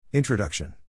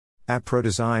Introduction. At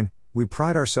ProDesign, we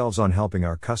pride ourselves on helping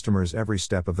our customers every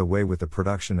step of the way with the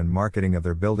production and marketing of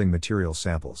their building material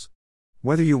samples.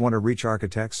 Whether you want to reach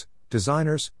architects,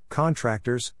 designers,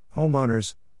 contractors,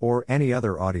 homeowners, or any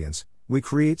other audience, we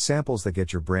create samples that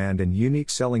get your brand and unique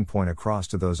selling point across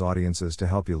to those audiences to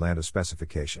help you land a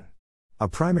specification. A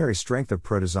primary strength of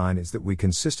ProDesign is that we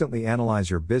consistently analyze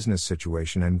your business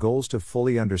situation and goals to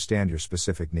fully understand your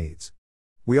specific needs.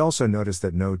 We also notice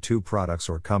that no two products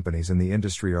or companies in the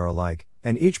industry are alike,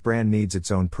 and each brand needs its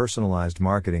own personalized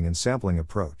marketing and sampling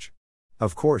approach.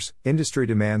 Of course, industry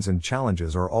demands and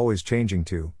challenges are always changing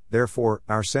too, therefore,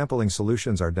 our sampling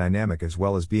solutions are dynamic as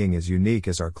well as being as unique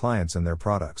as our clients and their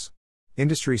products.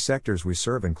 Industry sectors we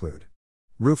serve include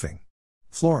roofing,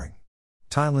 flooring,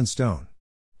 tile and stone,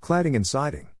 cladding and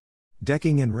siding,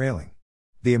 decking and railing.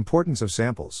 The importance of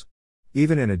samples.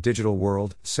 Even in a digital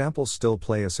world, samples still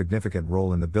play a significant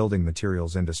role in the building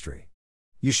materials industry.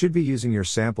 You should be using your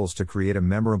samples to create a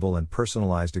memorable and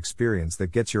personalized experience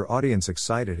that gets your audience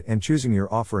excited and choosing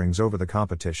your offerings over the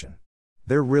competition.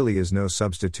 There really is no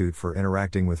substitute for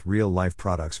interacting with real-life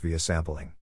products via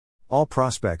sampling. All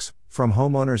prospects, from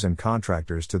homeowners and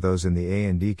contractors to those in the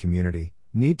A&D community,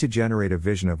 need to generate a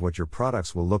vision of what your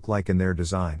products will look like in their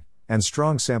design, and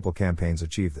strong sample campaigns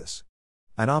achieve this.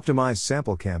 An optimized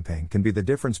sample campaign can be the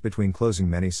difference between closing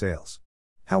many sales.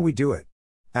 How we do it?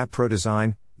 At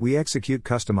ProDesign, we execute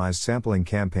customized sampling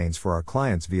campaigns for our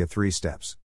clients via 3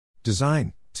 steps.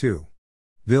 Design, 2.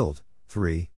 Build,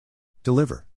 3.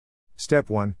 Deliver. Step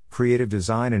 1, Creative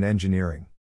Design and Engineering.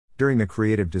 During the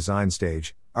creative design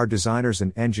stage, our designers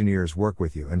and engineers work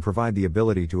with you and provide the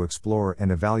ability to explore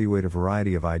and evaluate a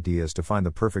variety of ideas to find the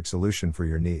perfect solution for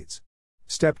your needs.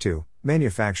 Step 2,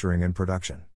 Manufacturing and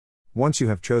Production. Once you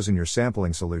have chosen your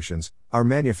sampling solutions, our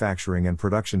manufacturing and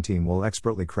production team will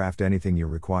expertly craft anything you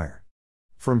require.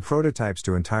 From prototypes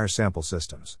to entire sample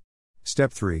systems.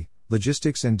 Step 3,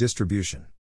 Logistics and Distribution.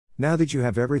 Now that you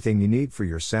have everything you need for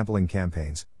your sampling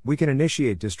campaigns, we can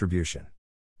initiate distribution.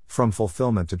 From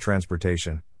fulfillment to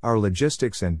transportation, our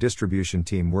logistics and distribution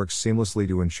team works seamlessly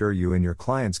to ensure you and your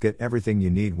clients get everything you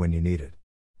need when you need it.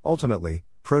 Ultimately,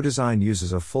 ProDesign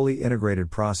uses a fully integrated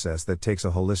process that takes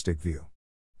a holistic view.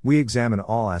 We examine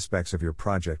all aspects of your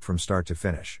project from start to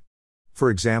finish. For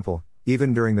example,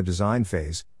 even during the design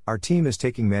phase, our team is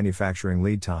taking manufacturing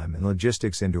lead time and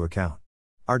logistics into account.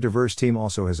 Our diverse team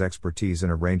also has expertise in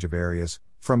a range of areas,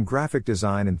 from graphic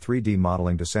design and 3D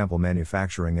modeling to sample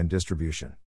manufacturing and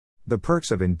distribution. The perks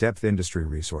of in-depth industry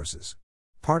resources.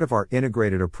 Part of our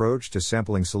integrated approach to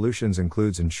sampling solutions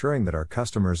includes ensuring that our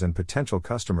customers and potential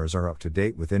customers are up to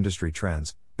date with industry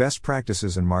trends, best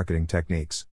practices and marketing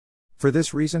techniques. For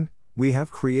this reason, we have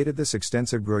created this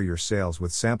extensive Grow Your Sales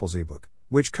with Samples ebook,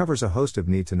 which covers a host of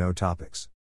need-to-know topics.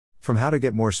 From how to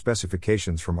get more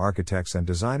specifications from architects and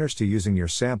designers to using your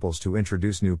samples to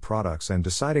introduce new products and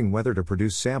deciding whether to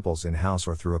produce samples in-house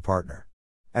or through a partner.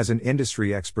 As an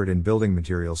industry expert in building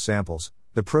materials samples,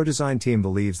 the ProDesign team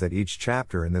believes that each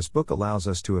chapter in this book allows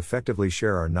us to effectively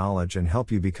share our knowledge and help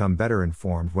you become better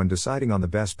informed when deciding on the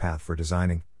best path for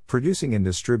designing, producing and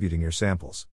distributing your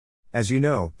samples. As you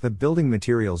know, the building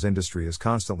materials industry is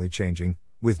constantly changing,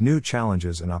 with new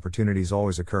challenges and opportunities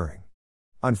always occurring.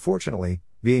 Unfortunately,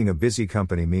 being a busy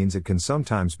company means it can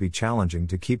sometimes be challenging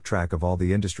to keep track of all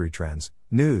the industry trends,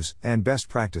 news, and best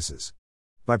practices.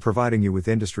 By providing you with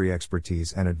industry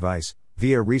expertise and advice,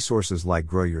 via resources like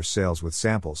Grow Your Sales with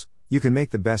Samples, you can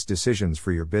make the best decisions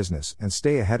for your business and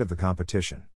stay ahead of the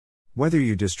competition. Whether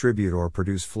you distribute or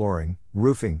produce flooring,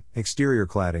 roofing, exterior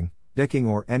cladding, decking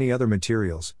or any other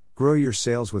materials, Grow Your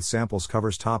Sales with Samples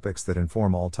covers topics that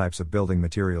inform all types of building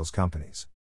materials companies.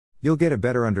 You'll get a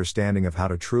better understanding of how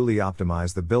to truly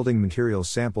optimize the building materials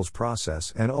samples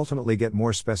process and ultimately get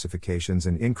more specifications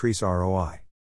and increase ROI.